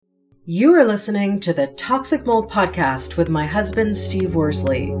You are listening to the Toxic Mold Podcast with my husband, Steve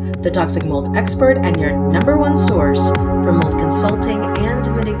Worsley, the toxic mold expert and your number one source for mold consulting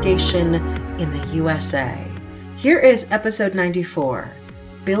and mitigation in the USA. Here is episode 94,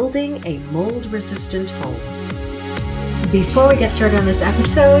 Building a Mold-Resistant Home. Before we get started on this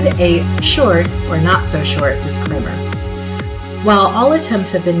episode, a short or not so short disclaimer. While all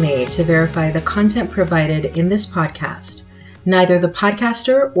attempts have been made to verify the content provided in this podcast, neither the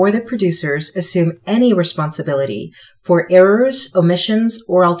podcaster or the producers assume any responsibility for errors, omissions,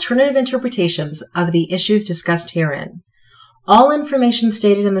 or alternative interpretations of the issues discussed herein. All information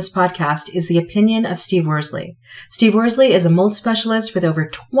stated in this podcast is the opinion of Steve Worsley. Steve Worsley is a mold specialist with over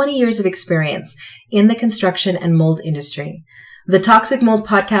 20 years of experience in the construction and mold industry. The Toxic Mold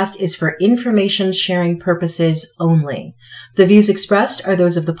Podcast is for information sharing purposes only. The views expressed are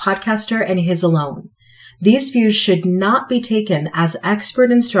those of the podcaster and his alone. These views should not be taken as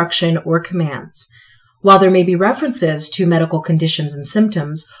expert instruction or commands. While there may be references to medical conditions and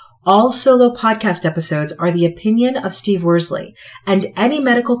symptoms, all solo podcast episodes are the opinion of Steve Worsley, and any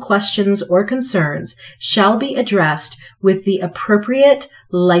medical questions or concerns shall be addressed with the appropriate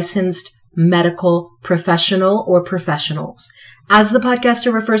licensed medical professional or professionals. As the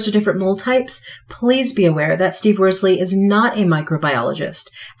podcaster refers to different mold types, please be aware that Steve Worsley is not a microbiologist,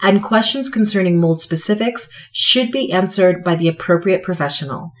 and questions concerning mold specifics should be answered by the appropriate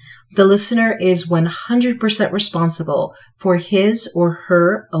professional. The listener is 100% responsible for his or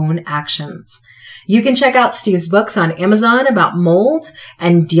her own actions. You can check out Steve's books on Amazon about mold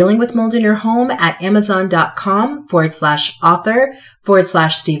and dealing with mold in your home at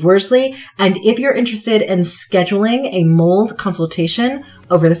amazon.com/author/Steve Worsley. And if you're interested in scheduling a mold consultation,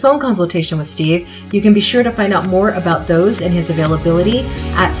 over the phone consultation with Steve, you can be sure to find out more about those and his availability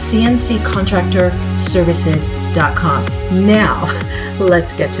at cnccontractorservices.com. Now,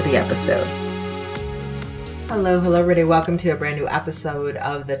 let's get to the episode. Hello, everybody. Welcome to a brand new episode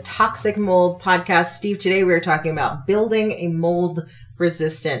of the Toxic Mold Podcast. Steve, today we are talking about building a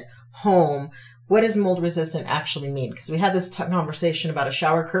mold-resistant home. What does mold-resistant actually mean? Because we had this conversation about a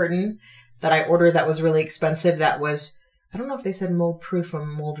shower curtain that I ordered that was really expensive. That was, I don't know if they said mold-proof or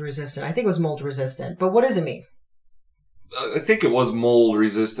mold-resistant. I think it was mold-resistant. But what does it mean? I think it was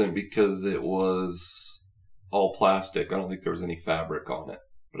mold-resistant because it was all plastic. I don't think there was any fabric on it,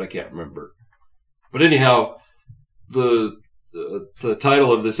 but I can't remember. But anyhow, the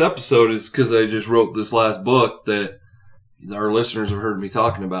title of this episode is because I just wrote this last book that our listeners have heard me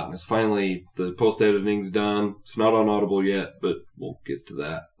talking about, and it's finally, the post-editing's done. It's not on Audible yet, but we'll get to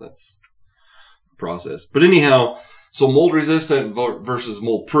that. That's the process. But anyhow, so mold-resistant versus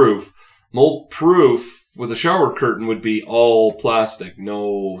mold-proof. Mold-proof with a shower curtain would be all plastic,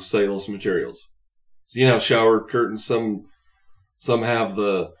 no cellulose materials. So you know, shower curtains, some have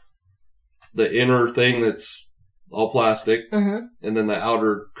the inner thing that's all plastic, and then the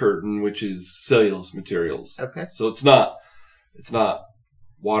outer curtain, which is cellulose materials. Okay. So it's not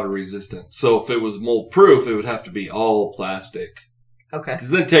water resistant. So if it was mold proof, it would have to be all plastic. Okay.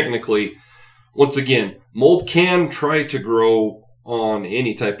 Because then technically, once again, mold can try to grow on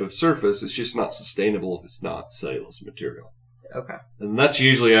any type of surface. It's just not sustainable if it's not cellulose material. Okay. And that's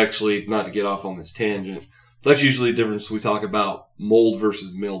usually, actually, not to get off on this tangent, that's usually the difference we talk about mold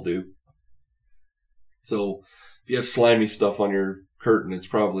versus mildew. So if you have slimy stuff on your curtain, it's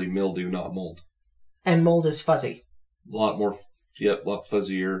probably mildew, not mold. And mold is fuzzy. A lot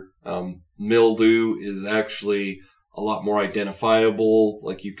fuzzier. Mildew is actually a lot more identifiable.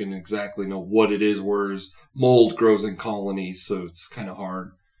 Like you can exactly know what it is, whereas mold grows in colonies, so it's kind of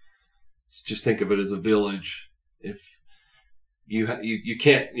hard. Just think of it as a village. If you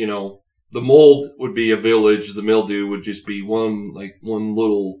can't, the mold would be a village. The mildew would just be one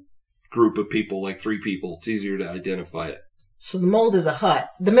little group of people, like 3 people. It's easier to identify it. So the mold is a hut.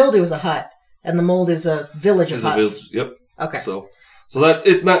 The mildew is a hut, and the mold is a village of huts. Yep. Okay. So that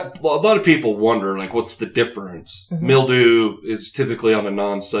a lot of people wonder, like, what's the difference? Mm-hmm. Mildew is typically on a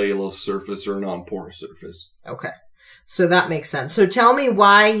non-cellulose surface or a non-porous surface. Okay. So that makes sense. So tell me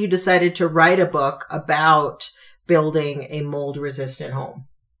why you decided to write a book about building a mold-resistant home.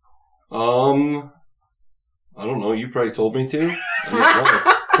 I don't know. You probably told me to.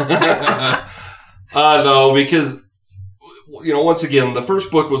 No, because, once again, the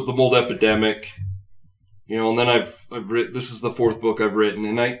first book was The Mold Epidemic, and then I've written, this is the 4th book I've written,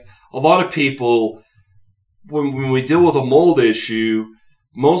 and a lot of people, when we deal with a mold issue,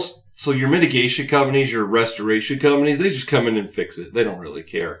 so your mitigation companies, your restoration companies, they just come in and fix it. They don't really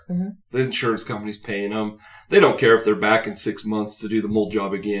care. Mm-hmm. The insurance company's paying them. They don't care if they're back in 6 months to do the mold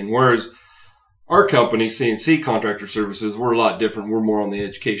job again. Whereas our company, CNC Contractor Services, we're a lot different. We're more on the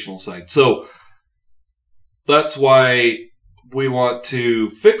educational side. So that's why we want to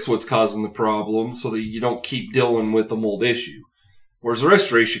fix what's causing the problem so that you don't keep dealing with a mold issue. Whereas a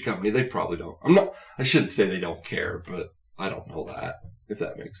restoration company, they probably don't. I shouldn't say they don't care, but I don't know that, if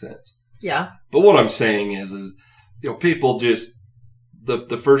that makes sense. Yeah. But what I'm saying is people just,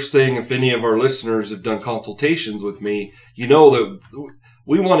 the first thing, if any of our listeners have done consultations with me, that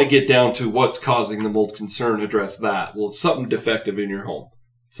we want to get down to what's causing the mold concern, address that. Well, it's something defective in your home.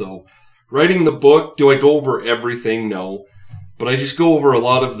 So writing the book, do I go over everything? No. But I just go over a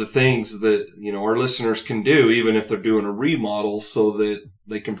lot of the things that, our listeners can do, even if they're doing a remodel, so that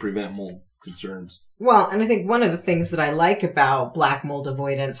they can prevent mold concerns. Well, and I think one of the things that I like about Black Mold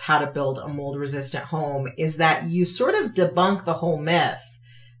Avoidance, How to Build a Mold-Resistant Home, is that you sort of debunk the whole myth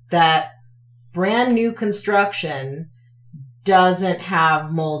that brand new construction doesn't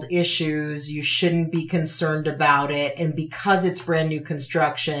have mold issues. You shouldn't be concerned about it. And because it's brand new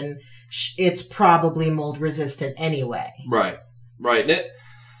construction, it's probably mold resistant anyway. Right.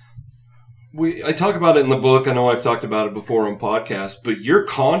 I talk about it in the book. I know I've talked about it before on podcasts, but your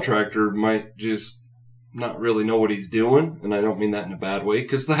contractor might just not really know what he's doing. And I don't mean that in a bad way,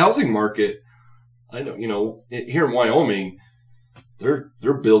 because the housing market, I know, here in Wyoming, they're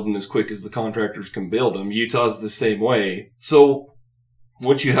building as quick as the contractors can build them. Utah's the same way. So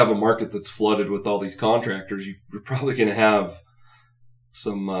once you have a market that's flooded with all these contractors, you're probably going to have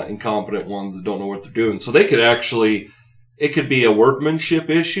some incompetent ones that don't know what they're doing. So they could actually, it could be a workmanship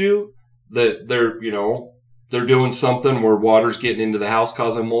issue that they're doing something where water's getting into the house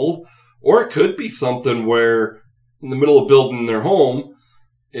causing mold. Or it could be something where in the middle of building their home,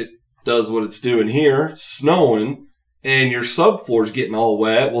 it does what it's doing here, snowing, and your subfloor's getting all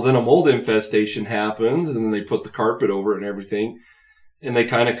wet. Well, then a mold infestation happens, and then they put the carpet over it and everything, and they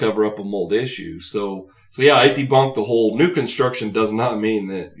kind of cover up a mold issue. So yeah, I debunked the whole new construction does not mean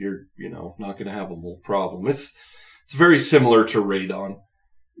that you're, not going to have a mold problem. It's very similar to radon.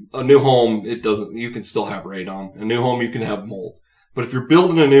 A new home, you can still have radon. A new home, you can have mold. But if you're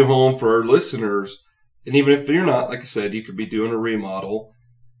building a new home for our listeners, and even if you're not, like I said, you could be doing a remodel.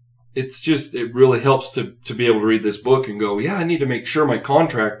 It really helps to be able to read this book and go, yeah, I need to make sure my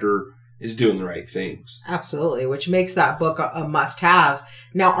contractor is doing the right things. Absolutely, which makes that book a must-have.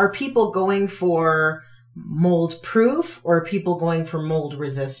 Now, are people going for mold-proof or are people going for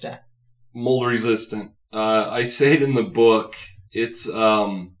mold-resistant? Mold-resistant. I say it in the book. It's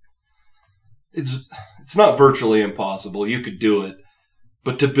not virtually impossible. You could do it.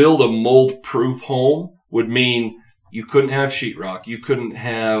 But to build a mold-proof home would mean you couldn't have sheetrock. You couldn't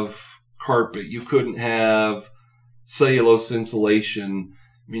have carpet. You couldn't have cellulose insulation.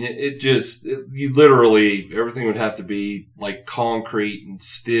 I mean, you literally, everything would have to be like concrete and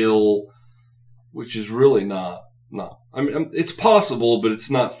steel, which is really not. I mean, it's possible, but it's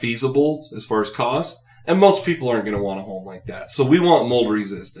not feasible as far as cost. And most people aren't going to want a home like that. So we want mold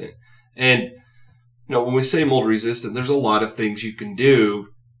resistant. And, when we say mold resistant, there's a lot of things you can do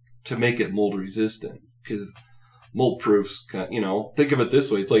to make it mold resistant. Because mold proofs, think of it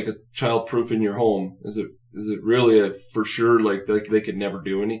this way. It's like a child proof in your home. Is it really for sure like they could never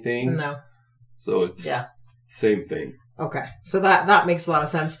do anything? No. So it's same thing. Okay. So that makes a lot of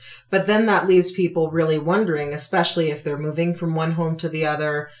sense. But then that leaves people really wondering, especially if they're moving from one home to the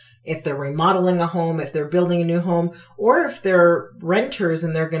other, if they're remodeling a home, if they're building a new home, or if they're renters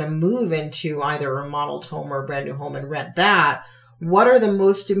and they're going to move into either a remodeled home or a brand new home and rent that. What are the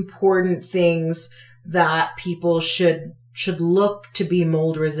most important things that people should look to be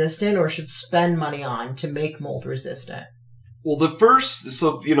mold resistant or should spend money on to make mold resistant? Well,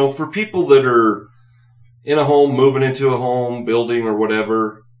 for people that are in a home, moving into a home, building or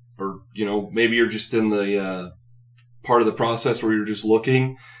whatever, or, maybe you're just in the part of the process where you're just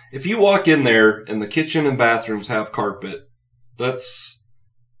looking. If you walk in there and the kitchen and bathrooms have carpet, that's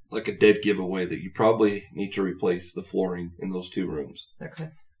like a dead giveaway that you probably need to replace the flooring in those 2 rooms. Okay.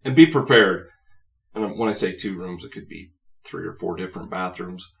 And be prepared. And when I say 2 rooms, it could be 3 or 4 different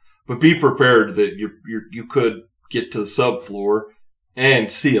bathrooms. But be prepared that you could get to the subfloor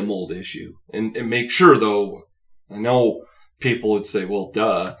and see a mold issue. And make sure, though, I know people would say, well,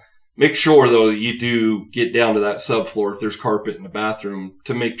 duh. Make sure, though, that you do get down to that subfloor if there's carpet in the bathroom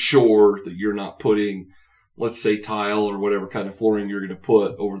to make sure that you're not putting, let's say, tile or whatever kind of flooring you're going to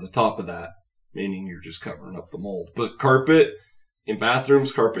put over the top of that, meaning you're just covering up the mold. But carpet in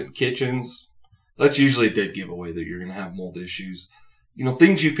bathrooms, carpet in kitchens, that's usually a dead giveaway that you're going to have mold issues.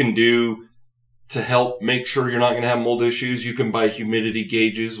 Things you can do to help make sure you're not going to have mold issues. You can buy humidity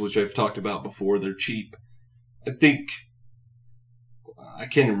gauges, which I've talked about before. They're cheap. I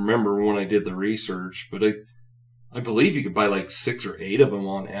can't even remember when I did the research, but I believe you could buy like 6 or 8 of them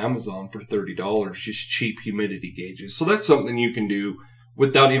on Amazon for $30, just cheap humidity gauges. So that's something you can do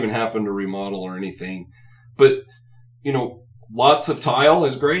without even having to remodel or anything. But, lots of tile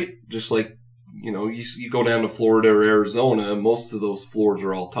is great. Just like, you go down to Florida or Arizona, most of those floors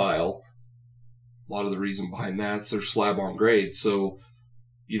are all tile. A lot of the reason behind that is they're slab on grade, so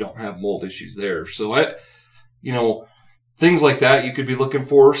you don't have mold issues there. So things like that you could be looking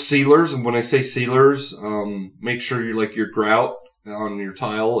for. Sealers, and when I say sealers, make sure your grout on your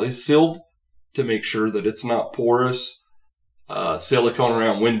tile is sealed to make sure that it's not porous. Silicone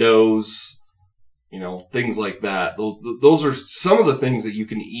around windows, things like that. Those are some of the things that you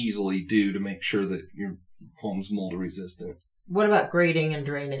can easily do to make sure that your home's mold resistant. What about grading and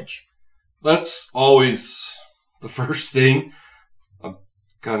drainage? That's always the first thing. I'm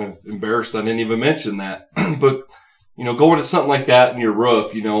kind of embarrassed I didn't even mention that. But, going to something like that in your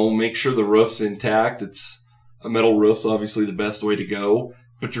roof, make sure the roof's intact. It's a metal roof's obviously the best way to go.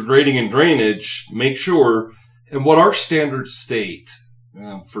 But your grading and drainage, make sure, and what our standards state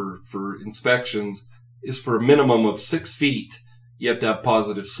for inspections is for a minimum of 6 feet, you have to have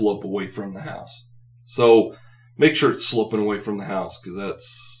positive slope away from the house. So make sure it's sloping away from the house, because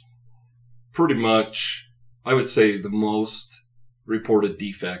that's pretty much, I would say, the most reported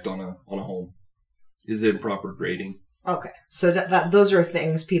defect on a home is improper grading. Okay, so those are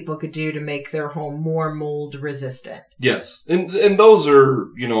things people could do to make their home more mold resistant. Yes, and those are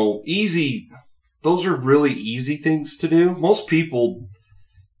easy. Those are really easy things to do. Most people,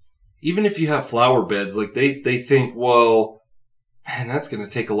 even if you have flower beds, they think, well, man, that's going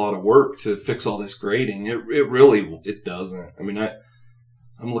to take a lot of work to fix all this grading. It really doesn't. I mean,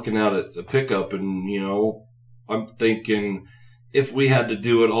 I'm looking out at a pickup, and I'm thinking, if we had to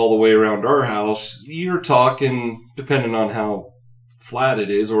do it all the way around our house, you're talking, depending on how flat it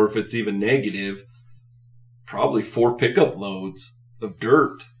is, or if it's even negative, probably 4 pickup loads of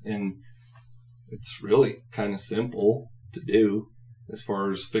dirt. And it's really kind of simple to do as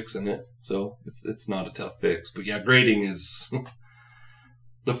far as fixing it. So it's not a tough fix. But yeah, grading is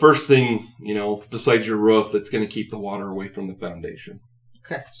the first thing, besides your roof, that's going to keep the water away from the foundation.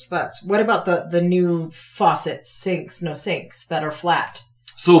 Okay, so what about the new faucets, sinks that are flat?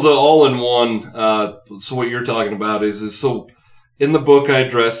 So the all-in-one, so what you're talking about is so in the book I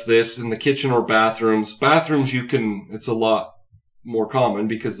address this in the kitchen or bathrooms. Bathrooms it's a lot more common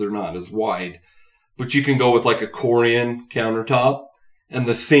because they're not as wide, but you can go with like a Corian countertop, and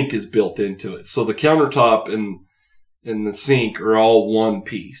the sink is built into it. So the countertop and the sink are all one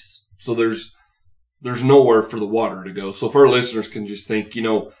piece. So there's nowhere for the water to go. So if our listeners can just think,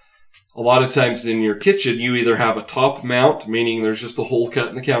 a lot of times in your kitchen, you either have a top mount, meaning there's just a hole cut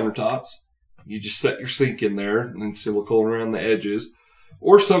in the countertops. You just set your sink in there and then silicone around the edges.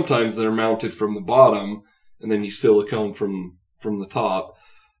 Or sometimes they're mounted from the bottom and then you silicone from the top.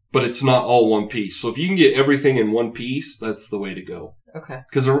 But it's not all one piece. So if you can get everything in one piece, that's the way to go. Okay.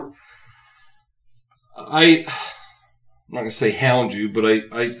 Because I'm not going to say hound you, but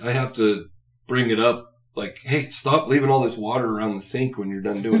I have to bring it up, like, hey, stop leaving all this water around the sink when you're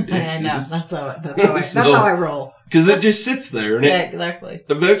done doing dishes. Yeah, no, that's how I roll. Because it just sits there, and exactly.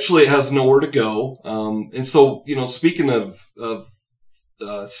 Eventually it has nowhere to go. And so, speaking of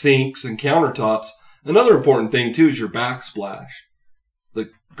sinks and countertops, another important thing too is your backsplash that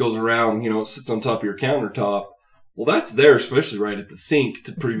goes around. It sits on top of your countertop. Well, that's there, especially right at the sink,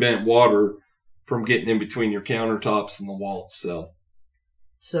 to prevent water from getting in between your countertops and the wall itself.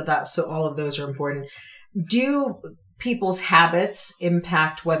 So all of those are important. Do people's habits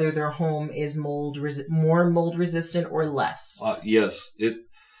impact whether their home is more mold resistant or less? Yes.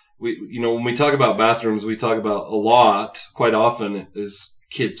 When we talk about bathrooms, we talk about a lot, quite often, is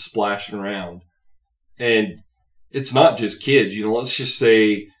kids splashing around. And it's not just kids. Let's just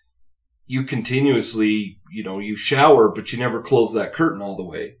say you continuously, you shower, but you never close that curtain all the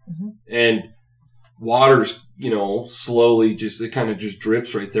way. Mm-hmm. And water's, slowly it kind of just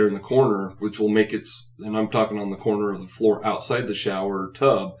drips right there in the corner, which will make and I'm talking on the corner of the floor outside the shower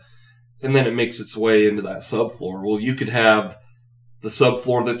tub, and then it makes its way into that subfloor. Well, you could have the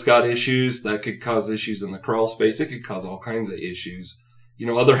subfloor that's got issues that could cause issues in the crawl space. It could cause all kinds of issues.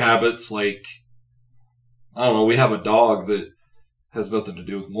 Other habits like, I don't know, we have a dog that has nothing to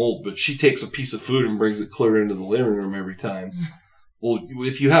do with mold, but she takes a piece of food and brings it clear into the living room every time. Well,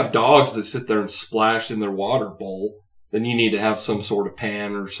 if you have dogs that sit there and splash in their water bowl, then you need to have some sort of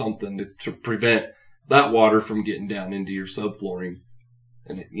pan or something to prevent that water from getting down into your subflooring.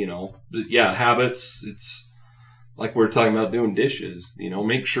 And, habits, it's like we were talking about doing dishes.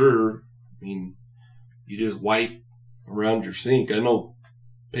 Make sure, you just wipe around your sink. I know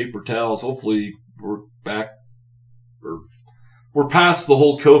paper towels, hopefully we're back, or we're past the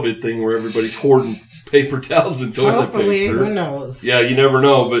whole COVID thing where everybody's hoarding paper towels and toilet Hopefully, paper. who knows? Yeah, you never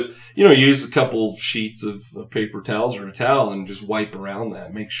know. But, use a couple sheets of paper towels or a towel and just wipe around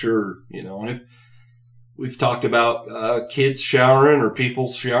that. Make sure, and if we've talked about kids showering or people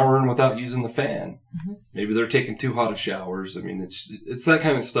showering without using the fan. Mm-hmm. Maybe they're taking too hot of showers. I mean, it's that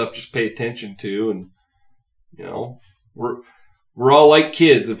kind of stuff. Just pay attention to, and, we're all like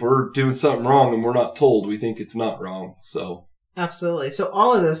kids. If we're doing something wrong and we're not told, we think it's not wrong. So absolutely. So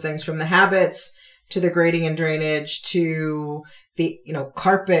all of those things, from the habits to the grading and drainage to the,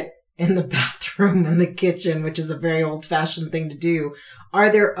 carpet in the bathroom and the kitchen, which is a very old-fashioned thing to do. Are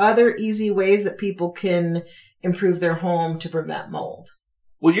there other easy ways that people can improve their home to prevent mold?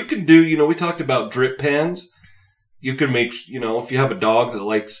 Well, you can do, we talked about drip pans. You can make, if you have a dog that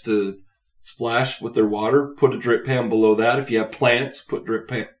likes to splash with their water, put a drip pan below that. If you have plants, put drip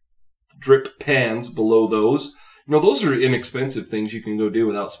pans below those. Those are inexpensive things you can go do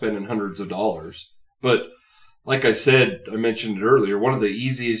without spending hundreds of dollars. But like I mentioned it earlier, one of the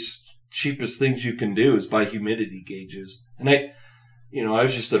easiest, cheapest things you can do is buy humidity gauges. And I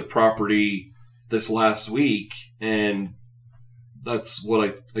was just at a property this last week, and that's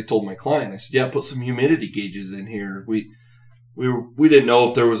what I told my client. I said, yeah, put some humidity gauges in here. We didn't know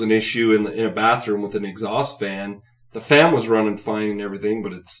if there was an issue in a bathroom with an exhaust fan. The fan was running fine and everything,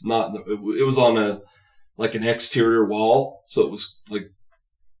 but it's not. It was on an exterior wall, so it was like,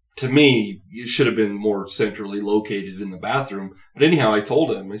 to me, it should have been more centrally located in the bathroom. But anyhow, I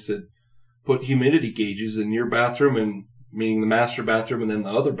told him, I said, put humidity gauges in your bathroom, and meaning the master bathroom and then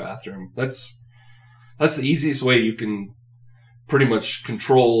the other bathroom. That's the easiest way you can pretty much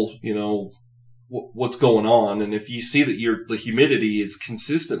control, what's going on. And if you see that the humidity is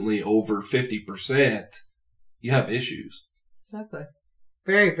consistently over 50%, you have issues. Exactly.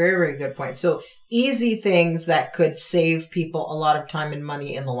 Very, very, very good point. So easy things that could save people a lot of time and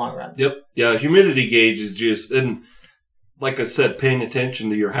money in the long run. Yep. Yeah. Humidity gauge is just, and like I said, paying attention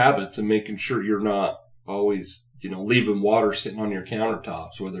to your habits and making sure you're not always, leaving water sitting on your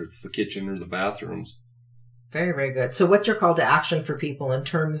countertops, whether it's the kitchen or the bathrooms. Very, very good. So what's your call to action for people in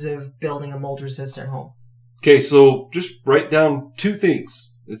terms of building a mold-resistant home? Okay. So just write down 2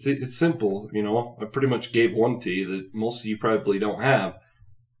 things. It's simple. I pretty much gave one to you that most of you probably don't have.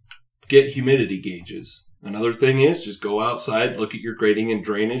 Get humidity gauges. Another thing is just go outside, look at your grading and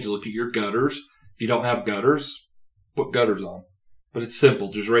drainage, look at your gutters. If you don't have gutters, put gutters on. But it's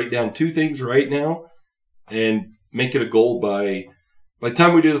simple. Just write down 2 things right now and make it a goal by the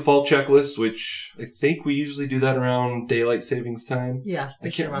time we do the fall checklist, which I think we usually do that around daylight savings time. Yeah. I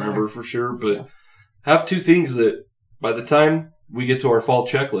can't remember for sure, but have 2 things that by the time we get to our fall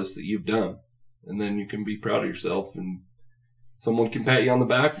checklist that you've done, and then you can be proud of yourself, and someone can pat you on the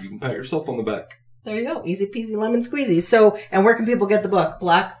back, or you can pat yourself on the back. There you go. Easy peasy lemon squeezy. So, and where can people get the book?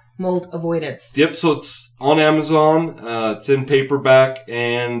 Black Mold Avoidance. Yep. So it's on Amazon. It's in paperback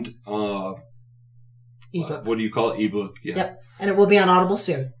and ebook. What do you call it? Ebook. Yeah. Yep. And it will be on Audible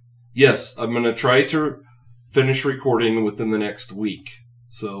soon. Yes. I'm going to try to finish recording within the next week.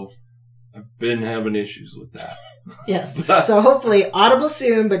 So I've been having issues with that. Yes. So hopefully Audible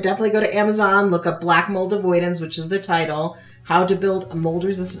soon, but definitely go to Amazon, look up Black Mold Avoidance, which is the title. How to Build a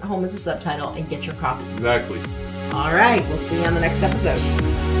Mold-Resistant Home is a subtitle, and get your copy. Exactly. All right. We'll see you on the next episode.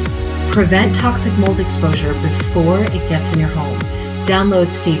 Prevent toxic mold exposure before it gets in your home.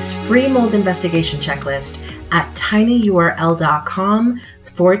 Download Steve's free mold investigation checklist at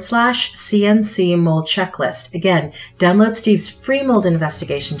tinyurl.com/CNC mold checklist. Again, download Steve's free mold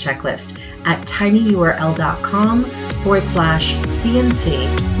investigation checklist at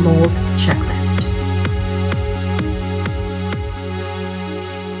tinyurl.com/CNC mold checklist.